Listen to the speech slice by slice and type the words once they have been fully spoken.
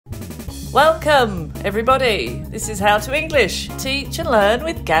Welcome, everybody. This is How to English, Teach and Learn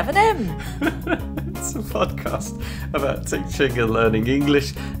with Gavin M. It's a podcast about teaching and learning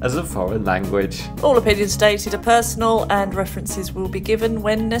English as a foreign language. All opinions stated are personal and references will be given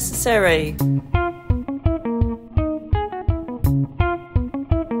when necessary.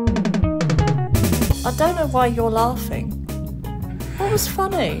 I don't know why you're laughing. What was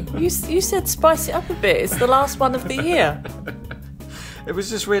funny? You said spice it up a bit. It's the last one of the year. It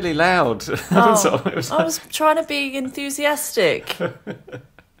was just really loud. I was trying to be enthusiastic.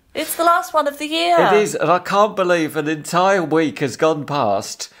 It's the last one of the year. It is, and I can't believe an entire week has gone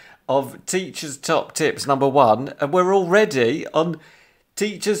past of Teachers' Top Tips number 1, and we're already on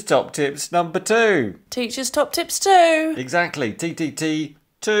Teachers' Top Tips number 2. Teachers' Top Tips 2. Exactly, TTT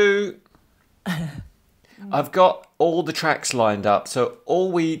 2. I've got all the tracks lined up, so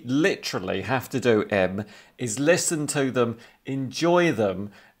all we literally have to do, Em, is listen to them, enjoy them,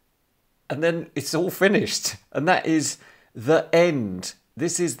 and then it's all finished. And that is the end.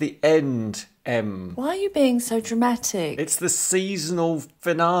 This is the end, Em. Why are you being so dramatic? It's the seasonal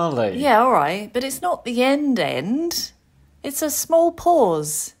finale. Yeah, all right, but it's not the end. It's a small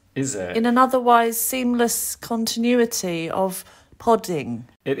pause. Is it? In an otherwise seamless continuity of podding.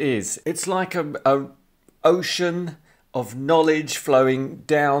 It is. It's like a ocean of knowledge flowing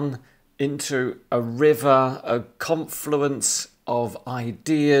down into a river, a confluence of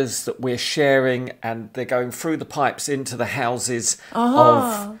ideas that we're sharing, and they're going through the pipes into the houses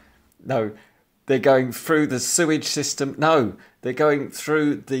they're going through the sewage system. No, they're going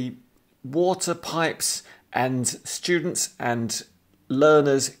through the water pipes, and students and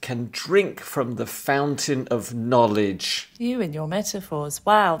learners can drink from the fountain of knowledge. You and your metaphors.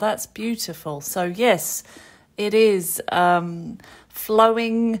 Wow, that's beautiful. So yes, it is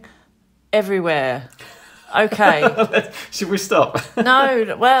flowing everywhere. Okay. Should we stop?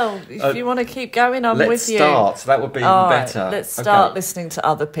 No, well, if you want to keep going, I'm with you. Let's start. That would be even better. Right, let's start listening to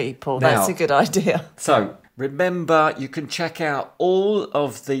other people. That's a good idea. So remember, you can check out all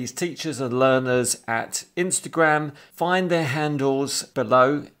of these teachers and learners at Instagram. Find their handles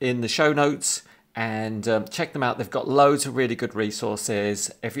below in the show notes and check them out. They've got loads of really good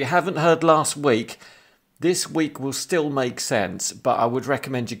resources. If you haven't heard last week, this week will still make sense, but I would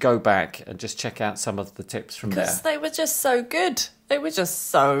recommend you go back and just check out some of the tips from there. Because they were just so good. They were just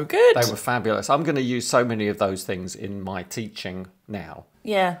so good. They were fabulous. I'm going to use so many of those things in my teaching now.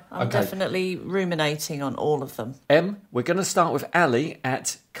 Yeah, I'm definitely ruminating on all of them. Em, we're going to start with Ali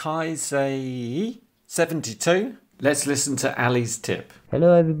at Kaizei72. Let's listen to Ali's tip.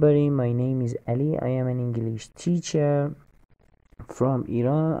 Hello everybody, my name is Ali. I am an English teacher from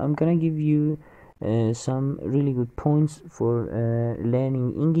Iran. I'm going to give you some really good points for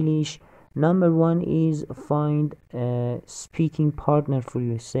learning English. Number 1 is find a speaking partner for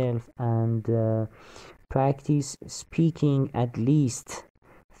yourself and practice speaking at least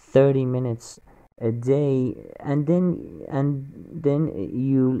 30 minutes a day, and then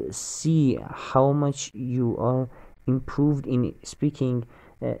you'll see how much you are improved in speaking.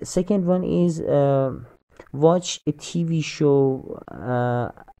 Second one is watch a TV show.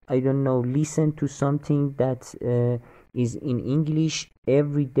 I don't know, listen to something that is in English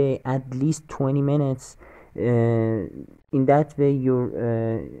every day, at least 20 minutes. In that way, your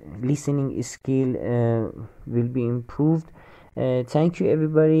listening skill will be improved. Thank you,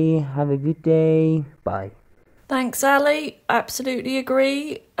 everybody. Have a good day. Bye. Thanks, Ali. Absolutely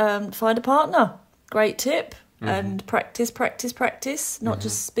agree. Find a partner. Great tip. And practice. Not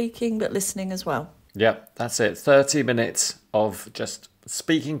just speaking, but listening as well. Yep, that's it. 30 minutes of just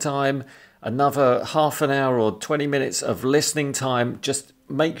speaking time, another half an hour or 20 minutes of listening time. Just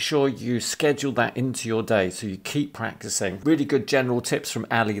make sure you schedule that into your day so you keep practicing. Really good general tips from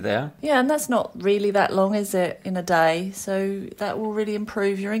Ali there. Yeah, and that's not really that long, is it, in a day? So that will really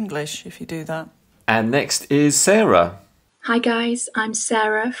improve your English if you do that. And next is Sarah. Hi guys, I'm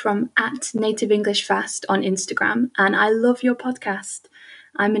Sarah from @NativeEnglishFast on Instagram, and I love your podcast.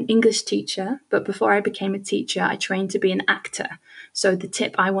 I'm an English teacher, but before I became a teacher, I trained to be an actor. So the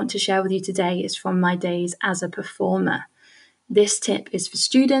tip I want to share with you today is from my days as a performer. This tip is for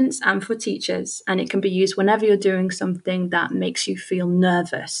students and for teachers, and it can be used whenever you're doing something that makes you feel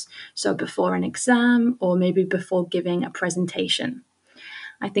nervous. So before an exam or maybe before giving a presentation.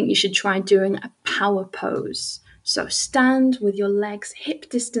 I think you should try doing a power pose. So stand with your legs hip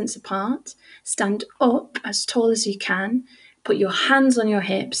distance apart, stand up as tall as you can, put your hands on your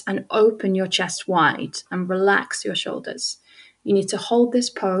hips and open your chest wide and relax your shoulders. You need to hold this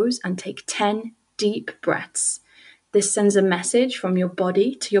pose and take 10 deep breaths. This sends a message from your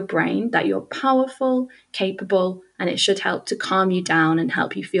body to your brain that you're powerful, capable, and it should help to calm you down and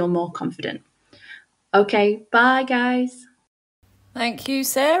help you feel more confident. Okay, bye guys. Thank you,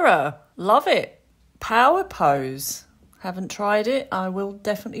 Sarah. Love it. Power pose. Haven't tried it. I will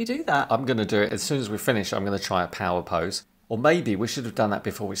definitely do that. I'm going to do it as soon as we finish. I'm going to try a power pose. Or maybe we should have done that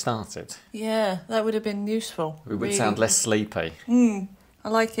before we started. Yeah, that would have been useful. We would sound less sleepy. I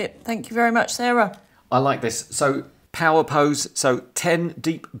like it. Thank you very much, Sarah. I like this. So power pose, so 10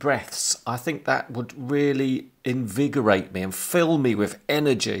 deep breaths. I think that would really invigorate me and fill me with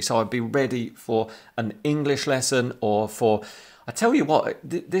energy. So I'd be ready for an English lesson or for... I tell you what,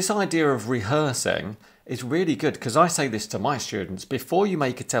 this idea of rehearsing is really good, because I say this to my students: before you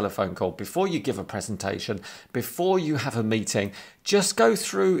make a telephone call, before you give a presentation, before you have a meeting, just go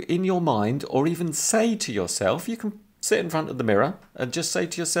through in your mind, or even say to yourself, you can sit in front of the mirror and just say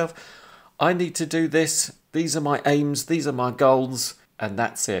to yourself, I need to do this, these are my aims, these are my goals, and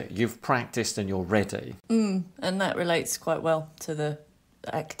that's it. You've practiced and you're ready. And that relates quite well to the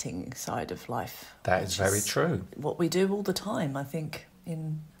acting side of life. That is very true. What we do all the time, I think,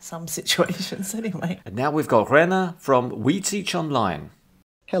 in some situations anyway. And now we've got Rena from We Teach Online.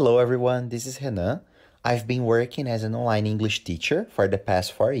 Hello everyone, this is Renan. I've been working as an online English teacher for the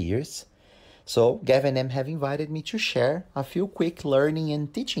past 4 years. So Gavin and M have invited me to share a few quick learning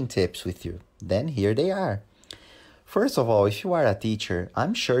and teaching tips with you. Then here they are. First of all, if you are a teacher,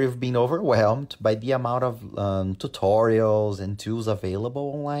 I'm sure you've been overwhelmed by the amount of tutorials and tools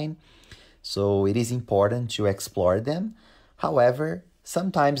available online. So it is important to explore them. However,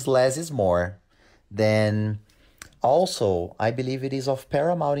 sometimes less is more. Then also, I believe it is of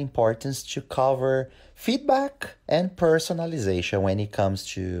paramount importance to cover feedback and personalization when it comes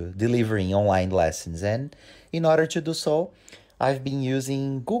to delivering online lessons. And in order to do so, I've been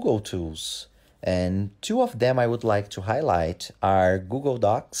using Google tools. And two of them I would like to highlight are Google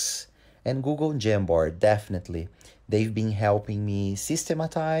Docs and Google Jamboard, definitely. They've been helping me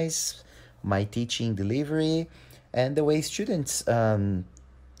systematize my teaching delivery and the way students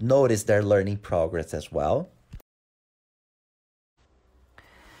notice their learning progress as well.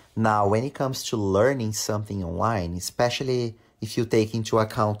 Now, when it comes to learning something online, especially if you take into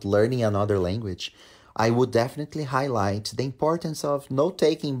account learning another language, I would definitely highlight the importance of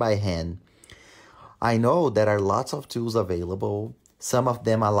note-taking by hand. I know there are lots of tools available. Some of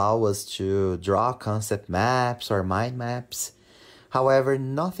them allow us to draw concept maps or mind maps. However,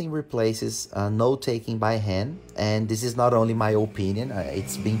 nothing replaces note-taking by hand, and this is not only my opinion,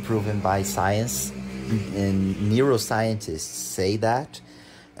 it's been proven by science, and neuroscientists say that.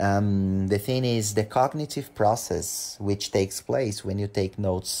 The thing is, the cognitive process which takes place when you take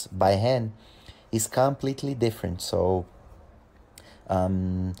notes by hand is completely different. So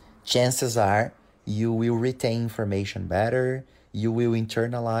chances are you will retain information better, you will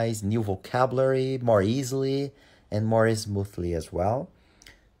internalize new vocabulary more easily and more smoothly as well.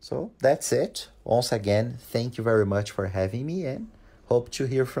 So that's it. Once again, thank you very much for having me and hope to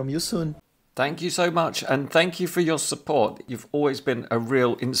hear from you soon. Thank you so much, and thank you for your support. You've always been a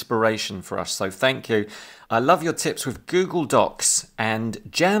real inspiration for us, so thank you. I love your tips with Google Docs and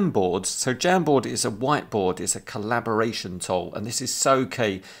Jamboard. So Jamboard is a whiteboard, it's a collaboration tool, and this is so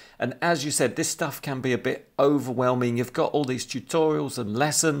key. And as you said, this stuff can be a bit overwhelming. You've got all these tutorials and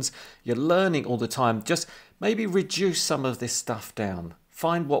lessons, you're learning all the time. Just maybe reduce some of this stuff down.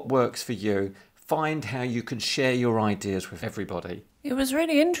 Find what works for you. Find how you can share your ideas with everybody. It was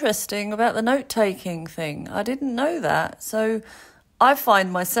really interesting about the note-taking thing. I didn't know that. So I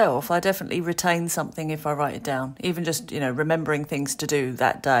find myself, I definitely retain something if I write it down, even just, remembering things to do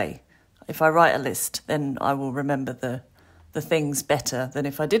that day. If I write a list, then I will remember the things better than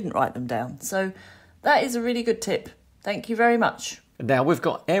if I didn't write them down. So that is a really good tip. Thank you very much. Now we've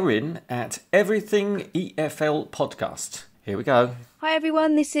got Erin at Everything EFL Podcast. Here we go. Hi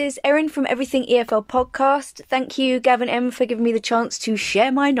everyone, this is Erin from Everything EFL Podcast. Thank you, Gavin M, for giving me the chance to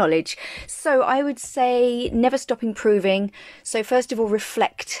share my knowledge. So I would say never stop improving. So first of all,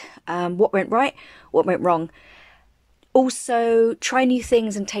 reflect what went right, what went wrong. Also, try new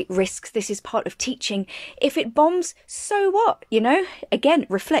things and take risks. This is part of teaching. If it bombs, so what? Again,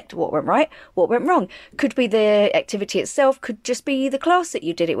 reflect what went right, what went wrong. Could be the activity itself, could just be the class that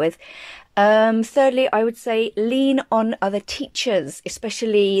you did it with. Thirdly, I would say lean on other teachers,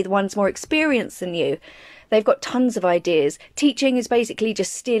 especially the ones more experienced than you. They've got tons of ideas. Teaching is basically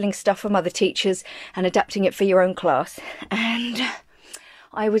just stealing stuff from other teachers and adapting it for your own class. And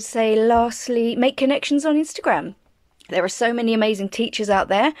I would say lastly, make connections on Instagram. There are so many amazing teachers out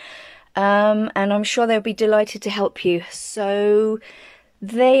there, and I'm sure they'll be delighted to help you. So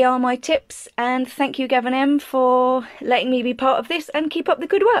They are my tips, and thank you, Gavin M, for letting me be part of this, and keep up the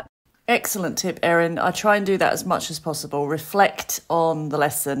good work. Excellent tip, Erin. I try and do that as much as possible. Reflect on the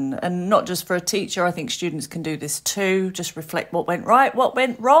lesson, and not just for a teacher. I think students can do this too. Just reflect what went right, what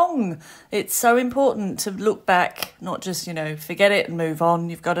went wrong. It's so important to look back, not just, forget it and move on.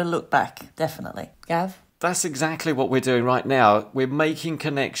 You've got to look back, definitely. Gav? That's exactly what we're doing right now. We're making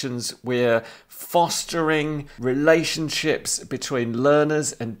connections. We're fostering relationships between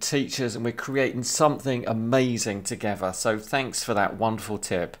learners and teachers, and we're creating something amazing together. So thanks for that wonderful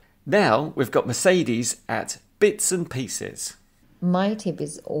tip. Now we've got Mercedes at Bits and Pieces. My tip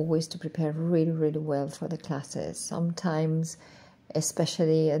is always to prepare really, really well for the classes. Sometimes,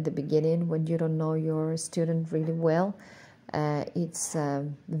 especially at the beginning when you don't know your student really well, it's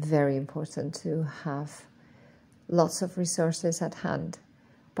very important to have lots of resources at hand.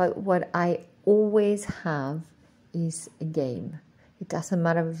 But what I always have is a game. It doesn't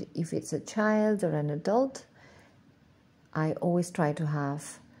matter if it's a child or an adult. I always try to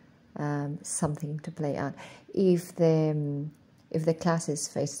have something to play on. If the class is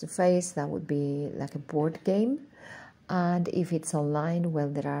face-to-face, that would be like a board game. And if it's online, well,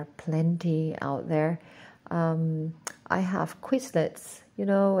 there are plenty out there. I have Quizlets,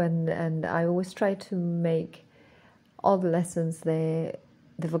 and I always try to make all the lessons, the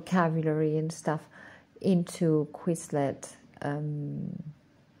vocabulary and stuff into Quizlet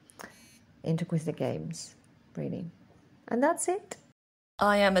games, really. And that's it.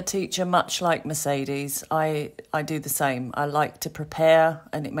 I am a teacher much like Mercedes. I do the same. I like to prepare,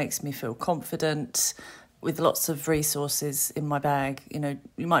 and it makes me feel confident with lots of resources in my bag. You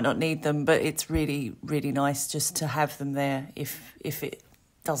might not need them, but it's really, really nice just to have them there if it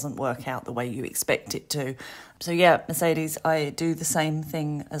doesn't work out the way you expect it to. So yeah, Mercedes, I do the same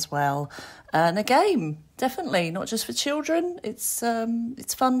thing as well. And a game, definitely, not just for children. It's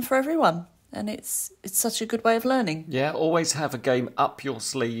fun for everyone. And it's such a good way of learning. Yeah, always have a game up your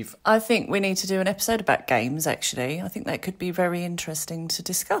sleeve. I think we need to do an episode about games, actually. I think that could be very interesting to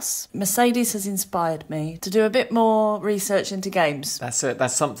discuss. Mercedes has inspired me to do a bit more research into games. That's it.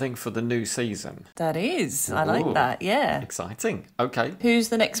 That's something for the new season. That is. I Ooh, like that, yeah. Exciting. Okay. Who's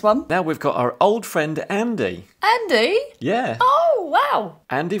the next one? Now we've got our old friend Andy. Andy? Yeah. Oh, wow.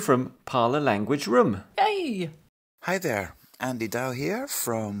 Andy from Parlour Language Room. Hey. Hi there, Andy Dow here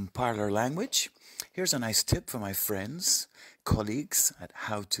from Parlour Language. Here's a nice tip for my friends, colleagues at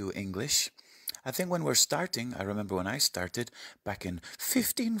How to English. I think when we're starting, I remember when I started back in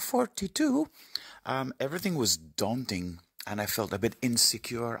 1542, everything was daunting and I felt a bit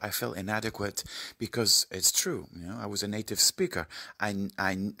insecure. I felt inadequate because it's true, I was a native speaker. I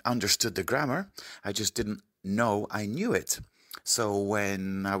understood the grammar, I just didn't know I knew it. So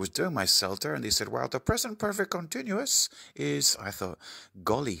when I was doing my CELTA and they said, well, the present perfect continuous is, I thought,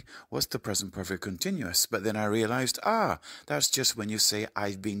 golly, what's the present perfect continuous? But then I realized, that's just when you say,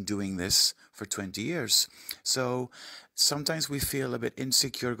 I've been doing this for 20 years. So sometimes we feel a bit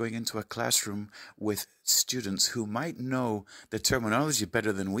insecure going into a classroom with students who might know the terminology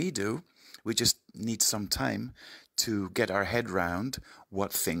better than we do. We just need some time to get our head round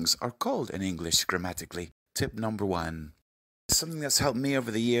what things are called in English grammatically. Tip number 1. Something that's helped me over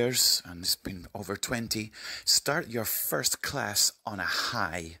the years, and it's been over 20, start your first class on a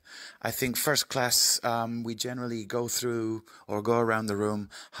high. I think first class, we generally go through or go around the room.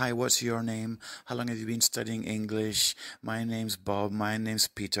 Hi, what's your name? How long have you been studying English? My name's Bob, my name's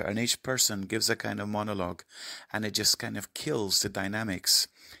Peter. And each person gives a kind of monologue, and it just kind of kills the dynamics.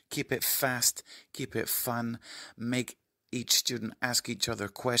 Keep it fast, keep it fun, make each student ask each other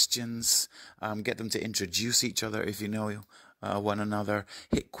questions, get them to introduce each other if you know one another,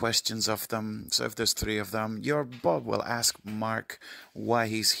 hit questions of them. So if there's 3 of them, your Bob will ask Mark why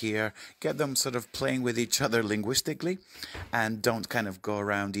he's here. Get them sort of playing with each other linguistically, and don't kind of go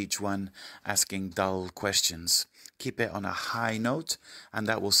around each one asking dull questions. Keep it on a high note, and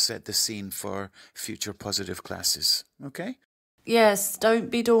that will set the scene for future positive classes. Okay? Yes,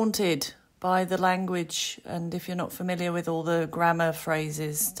 don't be daunted by the language, and if you're not familiar with all the grammar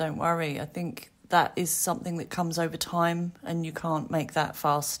phrases, don't worry. I think that is something that comes over time, and you can't make that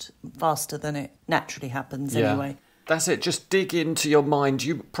faster than it naturally happens anyway. That's it. Just dig into your mind.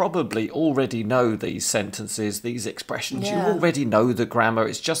 You probably already know these sentences, these expressions. Yeah. You already know the grammar.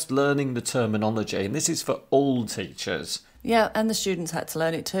 It's just learning the terminology, and this is for all teachers. Yeah, and the students had to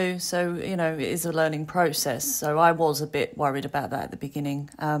learn it too. So, it is a learning process. So I was a bit worried about that at the beginning.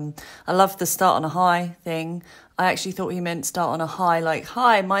 I love the start on a high thing. I actually thought he meant start on a high, like,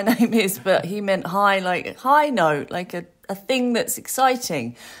 hi, my name is, but he meant high, like high note, like a a thing that's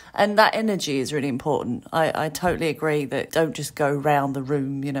exciting. And that energy is really important. I totally agree that don't just go round the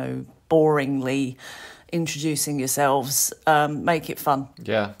room, boringly introducing yourselves. Make it fun.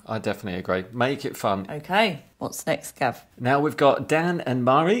 Yeah, I definitely agree. Make it fun. Okay, what's next, Gav? Now we've got Dan and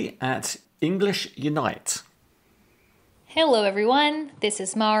Mari at English Unite. Hello everyone, this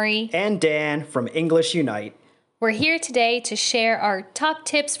is Mari and Dan from English Unite. We're here today to share our top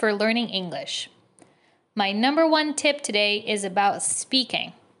tips for learning English. My number one tip today is about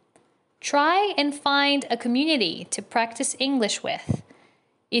speaking. Try and find a community to practice English with.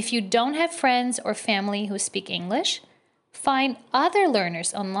 If you don't have friends or family who speak English, find other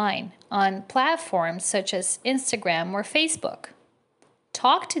learners online on platforms such as Instagram or Facebook.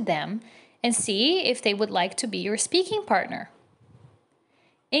 Talk to them and see if they would like to be your speaking partner.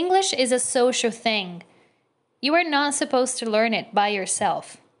 English is a social thing. You are not supposed to learn it by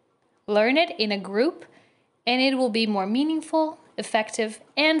yourself. Learn it in a group, and it will be more meaningful, effective,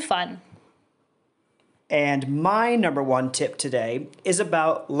 and fun. And my number one tip today is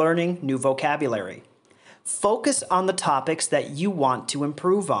about learning new vocabulary. Focus on the topics that you want to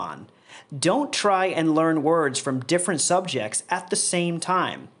improve on. Don't try and learn words from different subjects at the same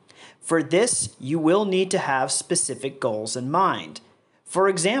time. For this, you will need to have specific goals in mind. For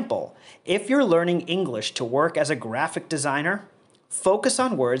example, if you're learning English to work as a graphic designer, focus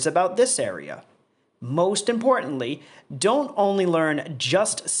on words about this area. Most importantly, don't only learn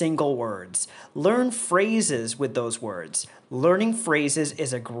just single words. Learn phrases with those words. Learning phrases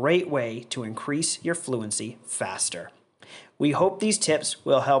is a great way to increase your fluency faster. We hope these tips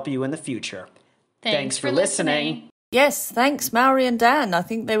will help you in the future. Thanks for listening. Yes, thanks, Maori and Dan. I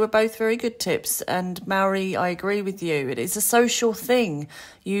think they were both very good tips. And Maori, I agree with you. It is a social thing.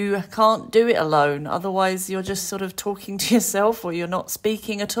 You can't do it alone. Otherwise, you're just sort of talking to yourself or you're not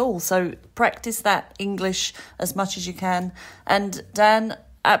speaking at all. So practice that English as much as you can. And Dan,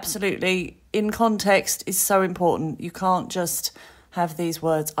 absolutely, in context is so important. You can't just have these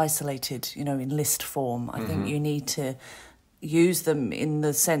words isolated, in list form. I think you need to use them in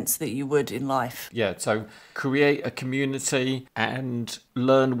the sense that you would in life. Yeah, so create a community and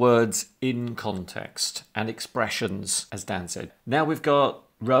learn words in context and expressions, as Dan said. Now we've got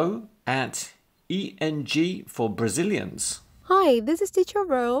Ro at ENG for Brazilians. Hi, this is Teacher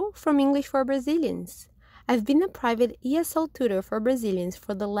Ro from English for Brazilians. I've been a private ESL tutor for Brazilians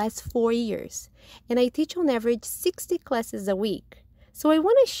for the last 4 years, and I teach on average 60 classes a week. So I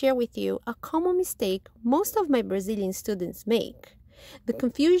want to share with you a common mistake most of my Brazilian students make. The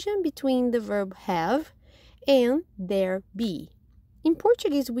confusion between the verb have and there be. In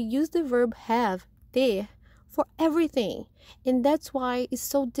Portuguese, we use the verb have, ter, for everything, and that's why it's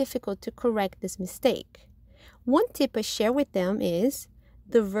so difficult to correct this mistake. One tip I share with them is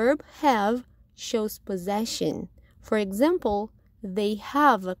the verb have shows possession. For example, they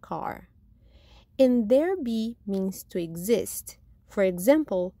have a car. And there be means to exist. For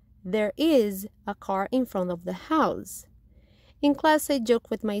example, there is a car in front of the house. In class, I joke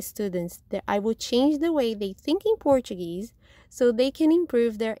with my students that I will change the way they think in Portuguese so they can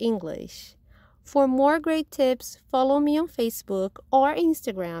improve their English. For more great tips, follow me on Facebook or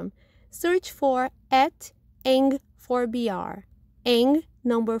Instagram. Search for @eng4br. Eng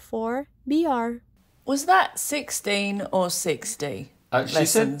number 4br. Was that 16 or 60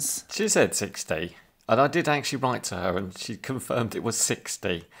 lessons? She said 60. And I did actually write to her and she confirmed it was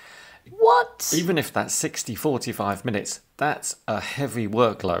 60. What? Even if that's 60, 45 minutes, that's a heavy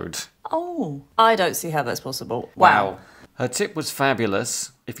workload. Oh, I don't see how that's possible. Wow. Her tip was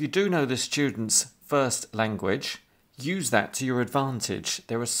fabulous. If you do know the student's first language, use that to your advantage.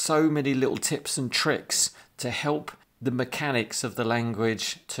 There are so many little tips and tricks to help the mechanics of the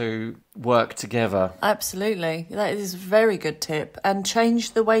language to work together. Absolutely. That is a very good tip. And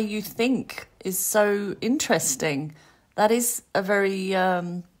change the way you think is so interesting. That is a very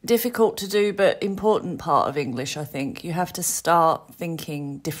difficult to do but important part of English, I think. You have to start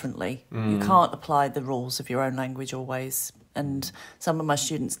thinking differently. You can't apply the rules of your own language always. And some of my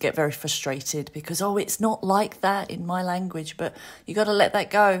students get very frustrated because, it's not like that in my language. But you got to let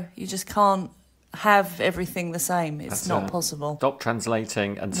that go. You just can't have everything the same. It's not possible. Stop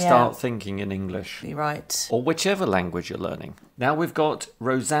translating and start thinking in English. You're right. Or whichever language you're learning. Now we've got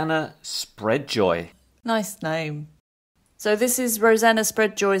Rosanna Spreadjoy. Nice name. So this is Rosanna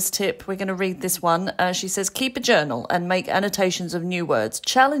Spreadjoy's tip. We're going to read this one. She says, keep a journal and make annotations of new words.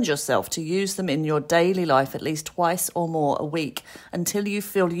 Challenge yourself to use them in your daily life at least twice or more a week until you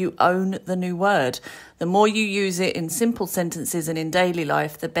feel you own the new word. The more you use it in simple sentences and in daily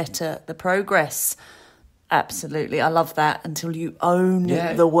life, the better the progress. Absolutely. I love that. Until you own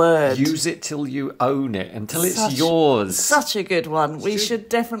the word. Use it till you own it, until it's yours. Such a good one. We should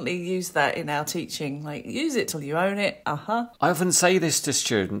definitely use that in our teaching. Like, use it till you own it. I often say this to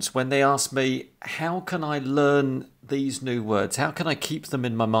students when they ask me, how can I learn these new words? How can I keep them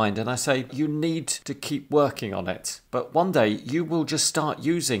in my mind? And I say, you need to keep working on it. But one day you will just start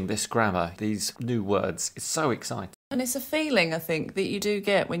using this grammar, these new words. It's so exciting. And it's a feeling, I think, that you do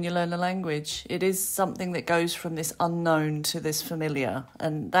get when you learn a language. It is something that goes from this unknown to this familiar.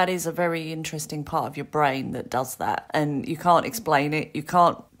 And that is a very interesting part of your brain that does that. And you can't explain it. You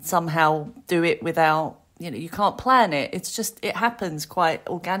can't somehow do it without, you can't plan it. It's just, it happens quite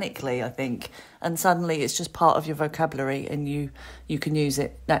organically, I think. And suddenly it's just part of your vocabulary and you can use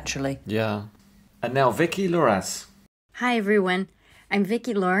it naturally. Yeah. And now Vicky Loras. Hi, everyone. I'm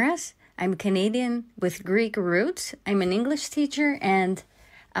Vicky Loras. I'm Canadian with Greek roots. I'm an English teacher, and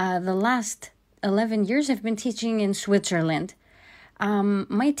the last 11 years I've been teaching in Switzerland.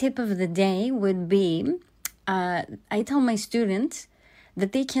 My tip of the day would be, I tell my students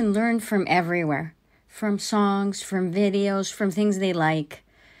that they can learn from everywhere, from songs, from videos, from things they like.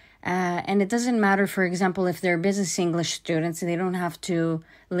 And it doesn't matter, for example, if they're business English students, they don't have to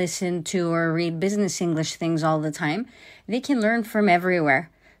listen to or read business English things all the time. They can learn from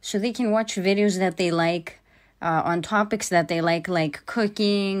everywhere. So they can watch videos that they like on topics that they like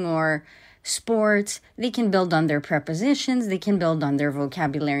cooking or sports. They can build on their prepositions. They can build on their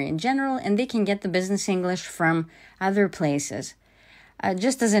vocabulary in general, and they can get the business English from other places.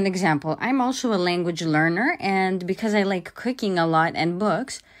 Just as an example, I'm also a language learner, and because I like cooking a lot and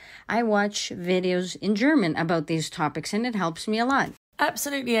books, I watch videos in German about these topics, and it helps me a lot.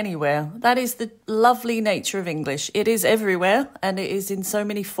 Absolutely anywhere. That is the lovely nature of English. It is everywhere and it is in so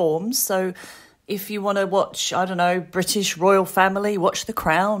many forms. So if you want to watch, I don't know, British royal family, watch The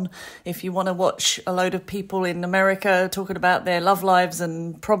Crown. If you want to watch a load of people in America talking about their love lives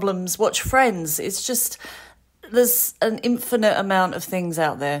and problems, watch Friends. It's just, there's an infinite amount of things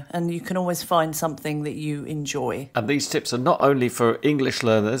out there and you can always find something that you enjoy. And these tips are not only for English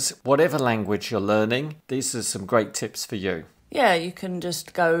learners, whatever language you're learning, these are some great tips for you. Yeah, you can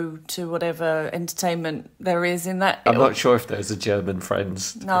just go to whatever entertainment there is in that. I'm not sure if there's a German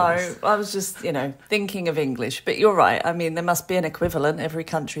Friends. No, I was just, thinking of English. But you're right. I mean, there must be an equivalent. Every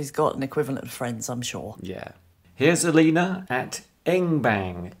country's got an equivalent of Friends, I'm sure. Yeah. Here's Alina at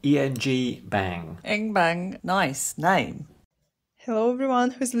Engbang, E-N-G Bang. Engbang, nice name. Hello,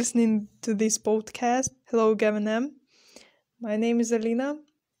 everyone who's listening to this podcast. Hello, Gavin M. My name is Alina,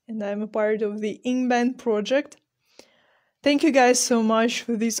 and I'm a part of the Engbang project. Thank you guys so much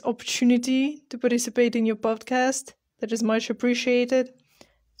for this opportunity to participate in your podcast. That is much appreciated.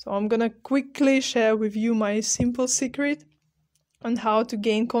 So I'm gonna quickly share with you my simple secret on how to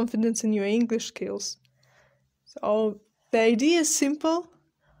gain confidence in your English skills. So the idea is simple.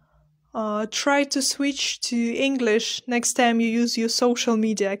 Try to switch to English next time you use your social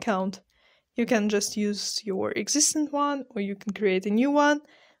media account. You can just use your existing one or you can create a new one,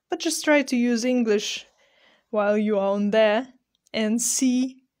 but just try to use English while you are on there and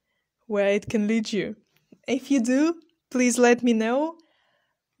see where it can lead you. If you do, please let me know.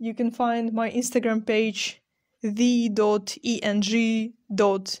 You can find my Instagram page, the.eng.bng,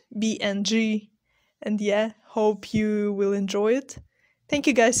 and hope you will enjoy it. Thank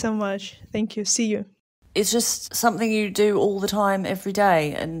you guys so much. Thank you. See you. It's just something you do all the time, every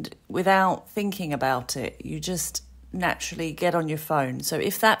day, and without thinking about it, you just naturally get on your phone. So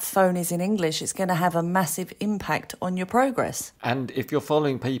if that phone is in English, it's going to have a massive impact on your progress. And if you're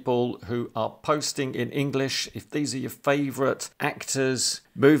following people who are posting in English, if these are your favourite actors,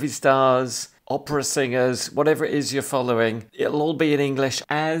 movie stars, opera singers, whatever it is you're following, it'll all be in English.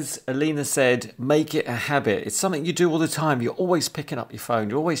 As Alina said, make it a habit. It's something you do all the time. You're always picking up your phone.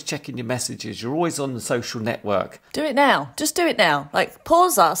 You're always checking your messages. You're always on the social network. Do it now. Just do it now. Like,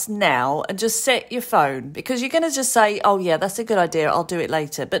 pause us now and just set your phone, because you're going to just say, oh yeah, that's a good idea, I'll do it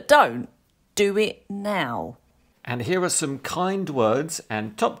later. But don't. Do it now. And here are some kind words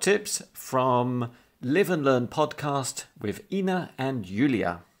and top tips from Live and Learn podcast with Ina and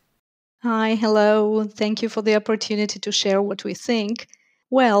Julia. Hi, hello. Thank you for the opportunity to share what we think.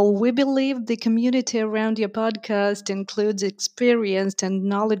 Well, we believe the community around your podcast includes experienced and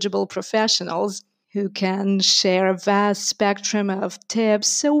knowledgeable professionals who can share a vast spectrum of tips,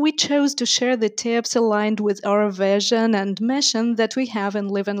 so we chose to share the tips aligned with our vision and mission that we have in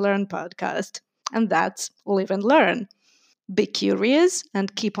Live and Learn podcast, and that's Live and Learn. Be curious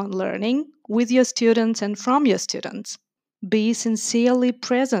and keep on learning with your students and from your students. Be sincerely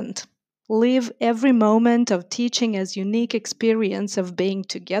present. Live every moment of teaching as unique experience of being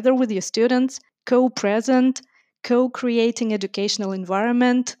together with your students co-present, co-creating educational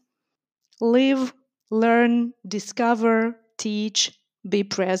environment, live, learn, discover, teach, be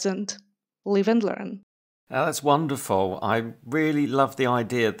present, live and learn. Now, that's wonderful. I really love the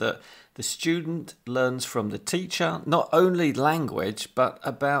idea that the student learns from the teacher, not only language, but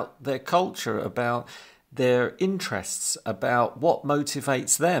about their culture, about their interests, about what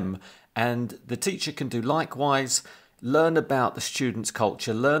motivates them. And the teacher can do likewise, learn about the student's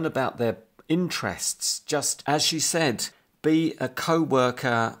culture, learn about their interests. Just as she said, be a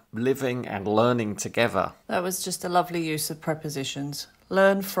co-worker living and learning together. That was just a lovely use of prepositions.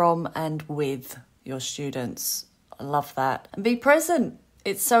 Learn from and with your students. I love that. And be present.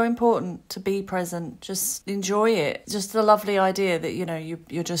 It's so important to be present. Just enjoy it. Just a lovely idea that,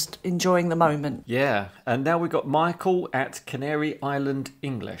 you're just enjoying the moment. Yeah. And now we've got Michael at Canary Island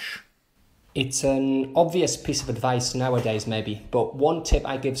English. It's an obvious piece of advice nowadays maybe, but one tip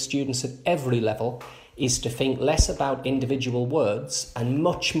I give students at every level is to think less about individual words and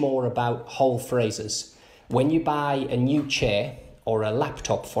much more about whole phrases. When you buy a new chair or a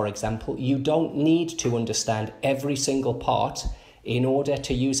laptop, for example, you don't need to understand every single part in order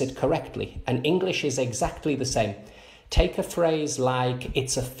to use it correctly. And English is exactly the same. Take a phrase like,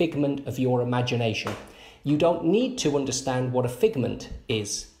 it's a figment of your imagination. You don't need to understand what a figment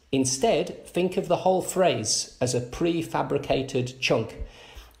is. Instead, think of the whole phrase as a prefabricated chunk.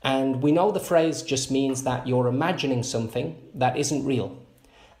 And we know the phrase just means that you're imagining something that isn't real.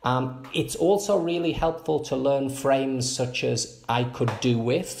 It's also really helpful to learn frames such as I could do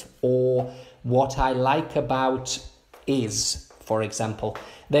with, or what I like about is, for example.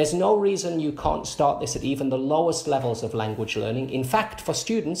 There's no reason you can't start this at even the lowest levels of language learning. In fact, for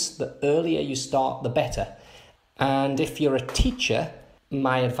students, the earlier you start, the better. And if you're a teacher,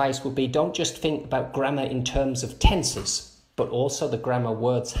 my advice would be don't just think about grammar in terms of tenses, but also the grammar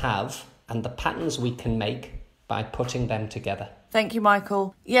words have and the patterns we can make by putting them together. Thank you,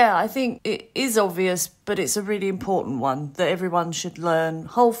 Michael. Yeah, I think it is obvious, but it's a really important one that everyone should learn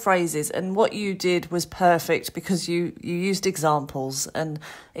whole phrases. And what you did was perfect because you used examples, and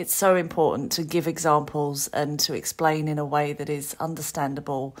it's so important to give examples and to explain in a way that is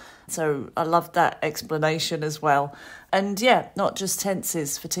understandable. So I loved that explanation as well. And yeah, not just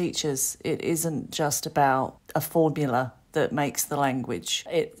tenses for teachers. It isn't just about a formula that makes the language.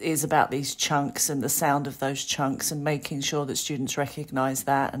 It is about these chunks and the sound of those chunks and making sure that students recognise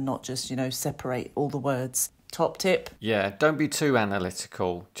that and not just, separate all the words. Top tip. Yeah, don't be too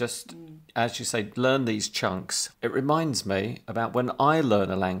analytical. Just, as you say, learn these chunks. It reminds me about when I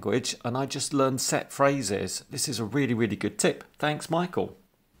learn a language and I just learn set phrases. This is a really, really good tip. Thanks, Michael.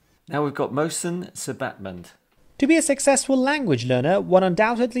 Now we've got Mohsen Sabatmand. To be a successful language learner, one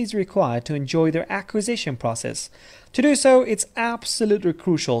undoubtedly is required to enjoy their acquisition process. To do so, it's absolutely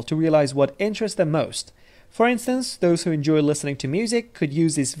crucial to realize what interests them most. For instance, those who enjoy listening to music could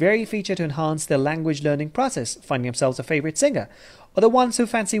use this very feature to enhance their language learning process, finding themselves a favorite singer. Or the ones who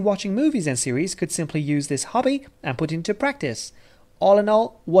fancy watching movies and series could simply use this hobby and put it into practice. All in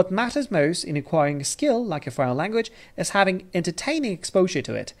all, what matters most in acquiring a skill like a foreign language is having entertaining exposure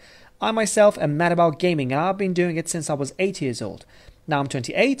to it. I myself am mad about gaming and I've been doing it since I was 8 years old. Now I'm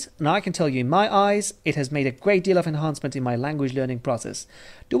 28 and I can tell you in my eyes it has made a great deal of enhancement in my language learning process.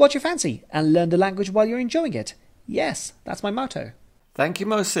 Do what you fancy and learn the language while you're enjoying it. Yes, that's my motto. Thank you,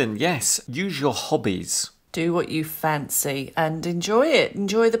 Mohsen. Yes, use your hobbies. Do what you fancy and enjoy it.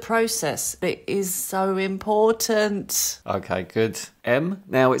 Enjoy the process. It is so important. Okay, good.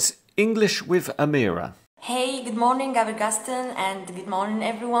 Now it's English with Amira. Hey, good morning, Gabergaston, and good morning,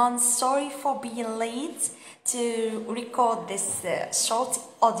 everyone. Sorry for being late to record this short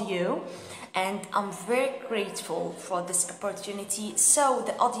audio, and I'm very grateful for this opportunity. So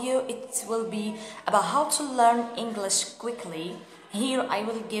the audio, it will be about how to learn English quickly. Here I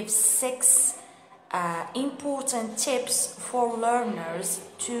will give 6 important tips for learners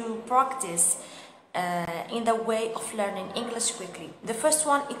to practice in the way of learning English quickly. The first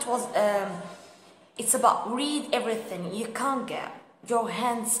one, it's about read everything you can't get your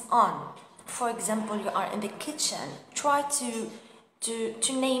hands on. For example, you are in the kitchen. Try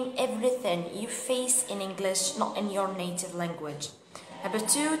to name everything you face in English, not in your native language. Number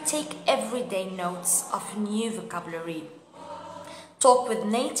 2, take everyday notes of new vocabulary. Talk with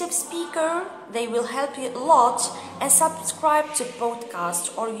native speaker. They will help you a lot. And subscribe to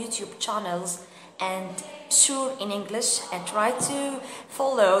podcasts or YouTube channels and Sure in English, and try to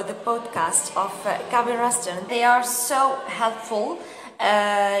follow the podcast of Gaby Ruston. They are so helpful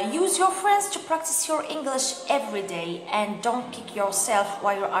Use your friends to practice your English every day and don't kick yourself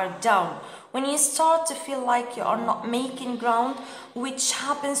while you are down. When you start to feel like you are not making ground, which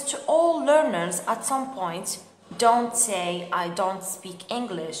happens to all learners at some point, don't say I don't speak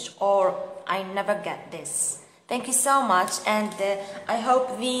English or I never get this. Thank you so much, and I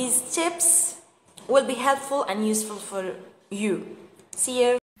hope these tips will be helpful and useful for you. See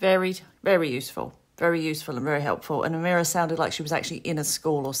you. Very, very useful. Very useful and very helpful. And Amira sounded like she was actually in a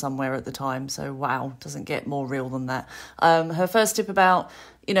school or somewhere at the time. So, wow, doesn't get more real than that. Her first tip about,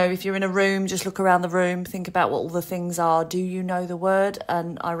 if you're in a room, just look around the room, think about what all the things are. Do you know the word?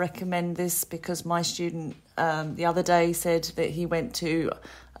 And I recommend this because my student the other day said that he went to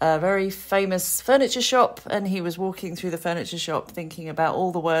a very famous furniture shop and he was walking through the furniture shop thinking about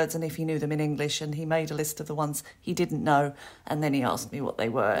all the words and if he knew them in English, and he made a list of the ones he didn't know and then he asked me what they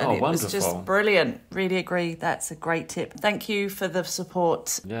were, and it was just brilliant. Really agree, that's a great tip. Thank you for the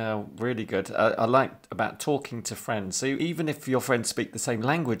support. Yeah, really good. I like about talking to friends. So even if your friends speak the same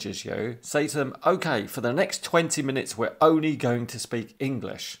language as you, say to them, okay, for the next 20 minutes we're only going to speak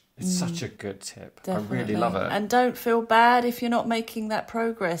English. It's such a good tip. Definitely. I really love it. And don't feel bad if you're not making that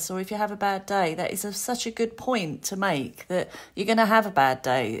progress or if you have a bad day. That is such a good point to make, that you're going to have a bad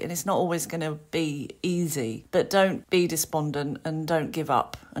day and it's not always going to be easy. But don't be despondent and don't give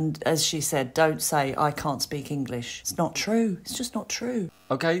up. And as she said, don't say, I can't speak English. It's not true. It's just not true.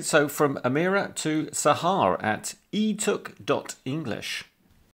 Okay, so from Amira to Sahar at etuk.english.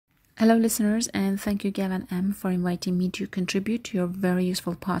 Hello listeners, and thank you Gavin M for inviting me to contribute to your very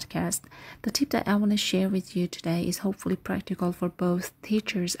useful podcast. The tip that I want to share with you today is hopefully practical for both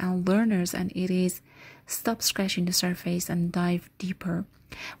teachers and learners, and it is stop scratching the surface and dive deeper.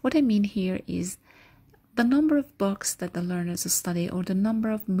 What I mean here is the number of books that the learners study, or the number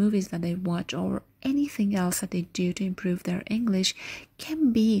of movies that they watch, or anything else that they do to improve their English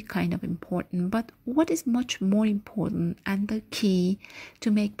can be kind of important. But what is much more important and the key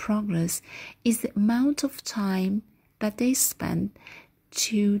to make progress is the amount of time that they spend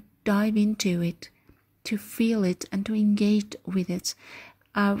to dive into it, to feel it, and to engage with it.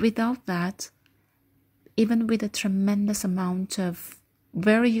 Without that, even with a tremendous amount of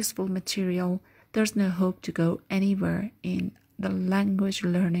very useful material, there's no hope to go anywhere in the language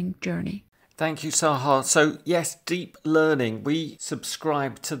learning journey. Thank you, Sahar. So, yes, deep learning. We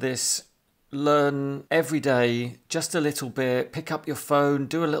subscribe to this. Learn every day, just a little bit. Pick up your phone,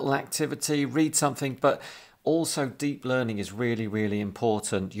 do a little activity, read something. But also, deep learning is really, really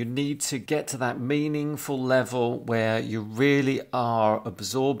important. You need to get to that meaningful level where you really are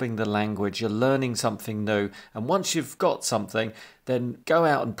absorbing the language. You're learning something new. And once you've got something, then go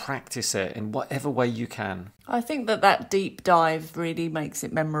out and practice it in whatever way you can. I think that deep dive really makes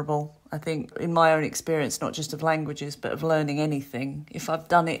it memorable. I think in my own experience, not just of languages, but of learning anything, if I've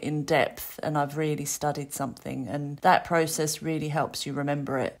done it in depth and I've really studied something, and that process really helps you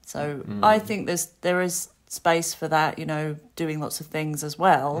remember it. So I think there is space for that, doing lots of things as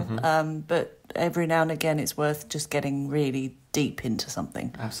well. But every now and again, it's worth just getting really deep into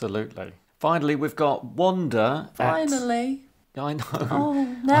something. Absolutely. Finally, we've got Wanda. Finally. I know.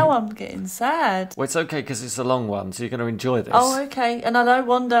 Oh, now I'm getting sad. Well, it's okay because it's a long one, so you're going to enjoy this. Oh, okay. And I know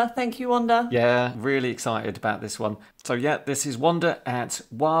Wanda. Thank you, Wanda. Yeah, really excited about this one. So, yeah, this is Wanda at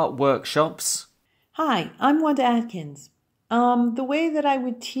WA Workshops. Hi, I'm Wanda Atkins. The way that I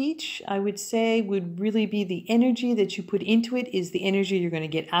would teach, I would say, would really be the energy that you put into it is the energy you're going to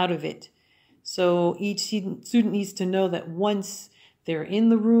get out of it. So each student needs to know that once they're in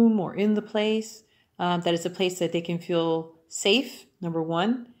the room or in the place, that it's a place that they can feel safe, number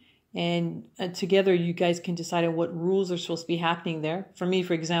one, and together you guys can decide on what rules are supposed to be happening there. For me,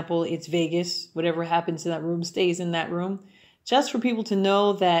 for example, it's Vegas. Whatever happens in that room stays in that room. Just for people to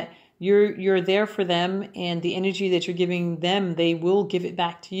know that you're there for them, and the energy that you're giving them, they will give it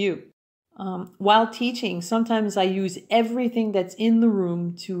back to you. While teaching, sometimes I use everything that's in the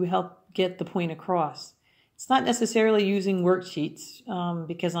room to help get the point across. It's not necessarily using worksheets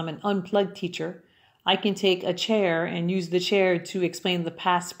because I'm an unplugged teacher. I can take a chair and use the chair to explain the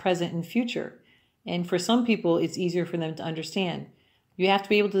past, present, and future. And for some people, it's easier for them to understand. You have to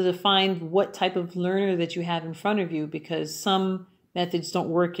be able to define what type of learner that you have in front of you, because some methods don't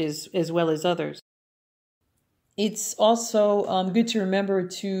work as well as others. It's also good to remember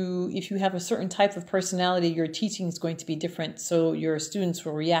if you have a certain type of personality, your teaching is going to be different, so your students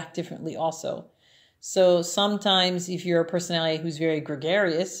will react differently also. So sometimes if you're a personality who's very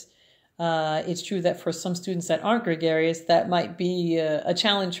gregarious, it's true that for some students that aren't gregarious, that might be a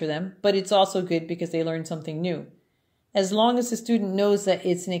challenge for them, but it's also good because they learn something new. As long as the student knows that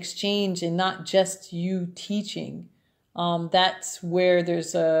it's an exchange and not just you teaching, that's where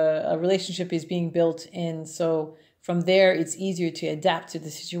there's a relationship is being built. And so from there, it's easier to adapt to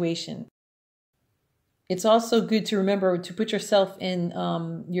the situation. It's also good to remember to put yourself in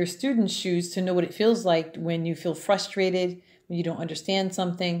your student's shoes to know what it feels like when you feel frustrated, when you don't understand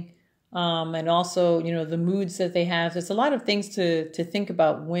something, and also, the moods that they have. There's a lot of things to think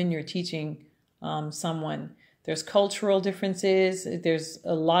about when you're teaching someone. There's cultural differences. There's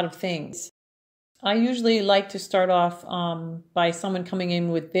a lot of things. I usually like to start off by someone coming in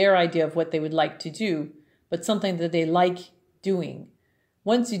with their idea of what they would like to do, but something that they like doing.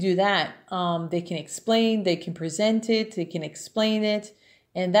 Once you do that, they can explain, they can present it, they can explain it,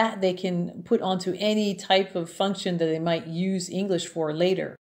 and that they can put onto any type of function that they might use English for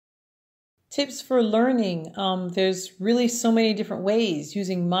later. Tips for learning. There's really so many different ways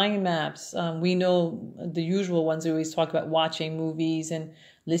using mind maps. We know the usual ones. We always talk about watching movies and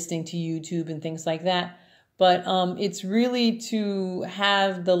listening to YouTube and things like that. But it's really to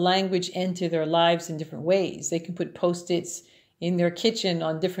have the language enter their lives in different ways. They can put Post-its in their kitchen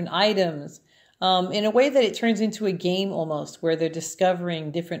on different items in a way that it turns into a game almost, where they're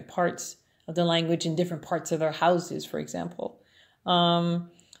discovering different parts of the language in different parts of their houses, for example.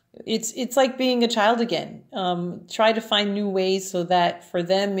 It's like being a child again. Try to find new ways so that for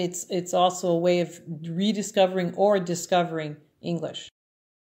them it's also a way of rediscovering or discovering English.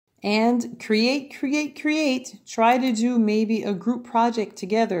 And create. Try to do maybe a group project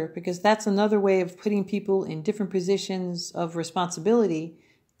together, because that's another way of putting people in different positions of responsibility.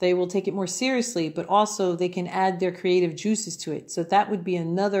 They will take it more seriously, but also they can add their creative juices to it. So that would be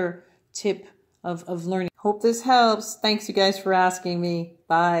another tip of learning. Hope this helps. Thanks you guys for asking me.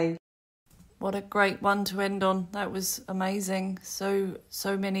 Bye. What a great one to end on. That was amazing. So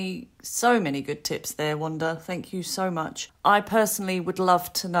many good tips there, Wanda. Thank you so much. I personally would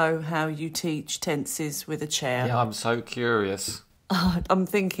love to know how you teach tenses with a chair. Yeah, I'm so curious. I'm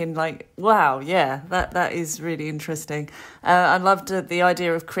thinking wow, yeah, that is really interesting. I loved the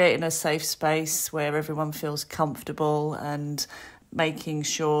idea of creating a safe space where everyone feels comfortable and making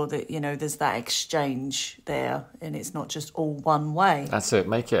sure that, there's that exchange there and it's not just all one way. That's it.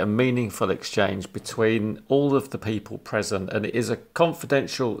 Make it a meaningful exchange between all of the people present, and it is a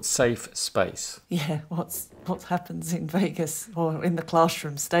confidential, safe space. Yeah, what happens in Vegas or in the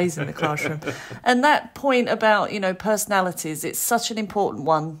classroom stays in the classroom. And that point about, personalities, it's such an important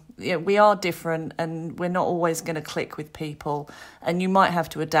one. We are different and we're not always going to click with people, and you might have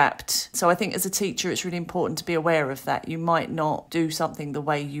to adapt. So I think as a teacher, it's really important to be aware of that. You might not do something the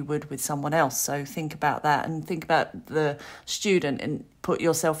way you would with someone else. So think about that and think about the student and put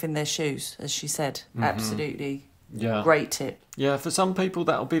yourself in their shoes, as she said. Mm-hmm. Absolutely. Yeah. Great tip. Yeah, for some people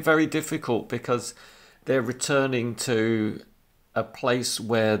that'll be very difficult because they're returning to a place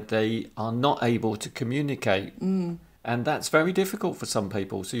where they are not able to communicate. And that's very difficult for some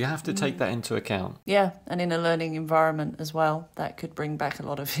people. So you have to take that into account. Yeah, and in a learning environment as well. That could bring back a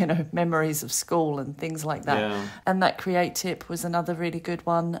lot of, memories of school and things like that. Yeah. And that create tip was another really good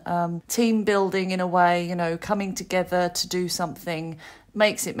one. Team building in a way, coming together to do something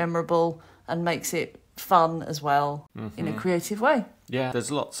makes it memorable and makes it fun as well in a creative way. Yeah,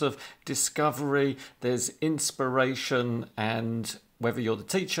 there's lots of discovery, there's inspiration, and whether you're the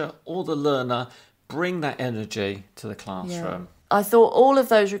teacher or the learner, bring that energy to the classroom. Yeah. I thought all of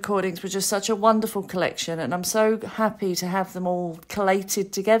those recordings were just such a wonderful collection, and I'm so happy to have them all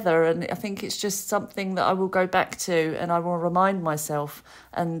collated together, and I think it's just something that I will go back to and I will remind myself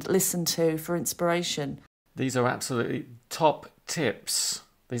and listen to for inspiration. These are absolutely top tips.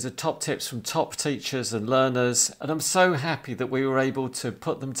 These are top tips from top teachers and learners, and I'm so happy that we were able to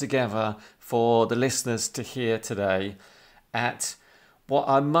put them together for the listeners to hear today at what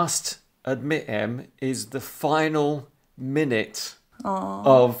I must admit, Em, is the final minute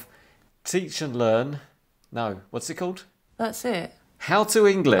of Teach and Learn. No, what's it called? That's it. How to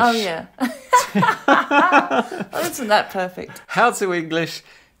English. Oh, yeah. Isn't that perfect? How to English,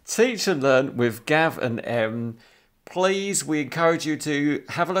 Teach and Learn with Gav and Em. Please, we encourage you to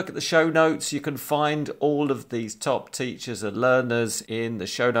have a look at the show notes. You can find all of these top teachers and learners in the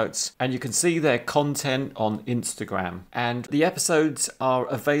show notes, and you can see their content on Instagram. And the episodes are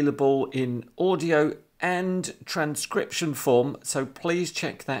available in audio and transcription form, so please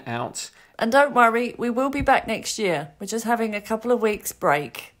check that out. And don't worry, we will be back next year. We're just having a couple of weeks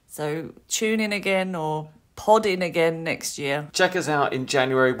break, so tune in again or pod in again next year. Check us out in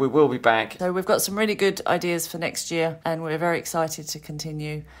January. We will be back. So we've got some really good ideas for next year, and we're very excited to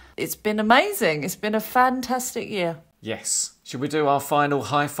continue. It's been amazing. It's been a fantastic year. Yes. Should we do our final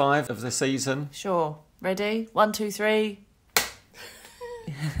high five of the season? Sure. Ready? 1, 2, 3.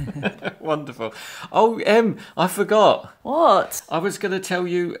 Wonderful. Oh, I forgot. What? I was going to tell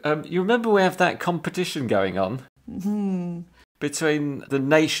you, you remember we have that competition going on between the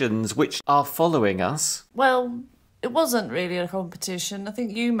nations which are following us? Well, it wasn't really a competition. I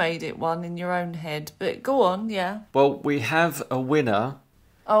think you made it one in your own head. But go on, yeah. Well, we have a winner.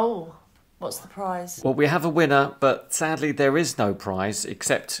 Oh, what's the prize? Well, we have a winner, but sadly there is no prize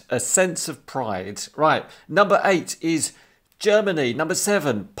except a sense of pride. Right, number 8 is Germany. Number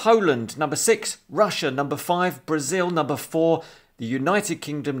 7, Poland. Number 6, Russia. Number 5, Brazil. Number 4, the United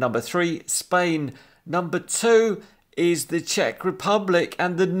Kingdom. Number 3, Spain. Number 2 is the Czech Republic.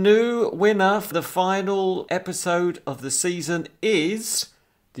 And the new winner for the final episode of the season is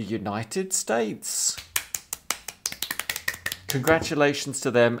the United States. Congratulations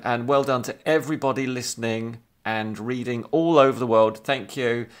to them, and well done to everybody listening and reading all over the world. Thank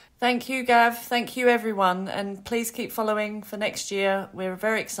you. Thank you, Gav. Thank you, everyone. And please keep following for next year. We're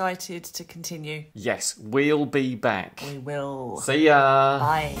very excited to continue. Yes, we'll be back. We will. See ya.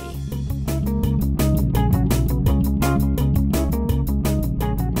 Bye.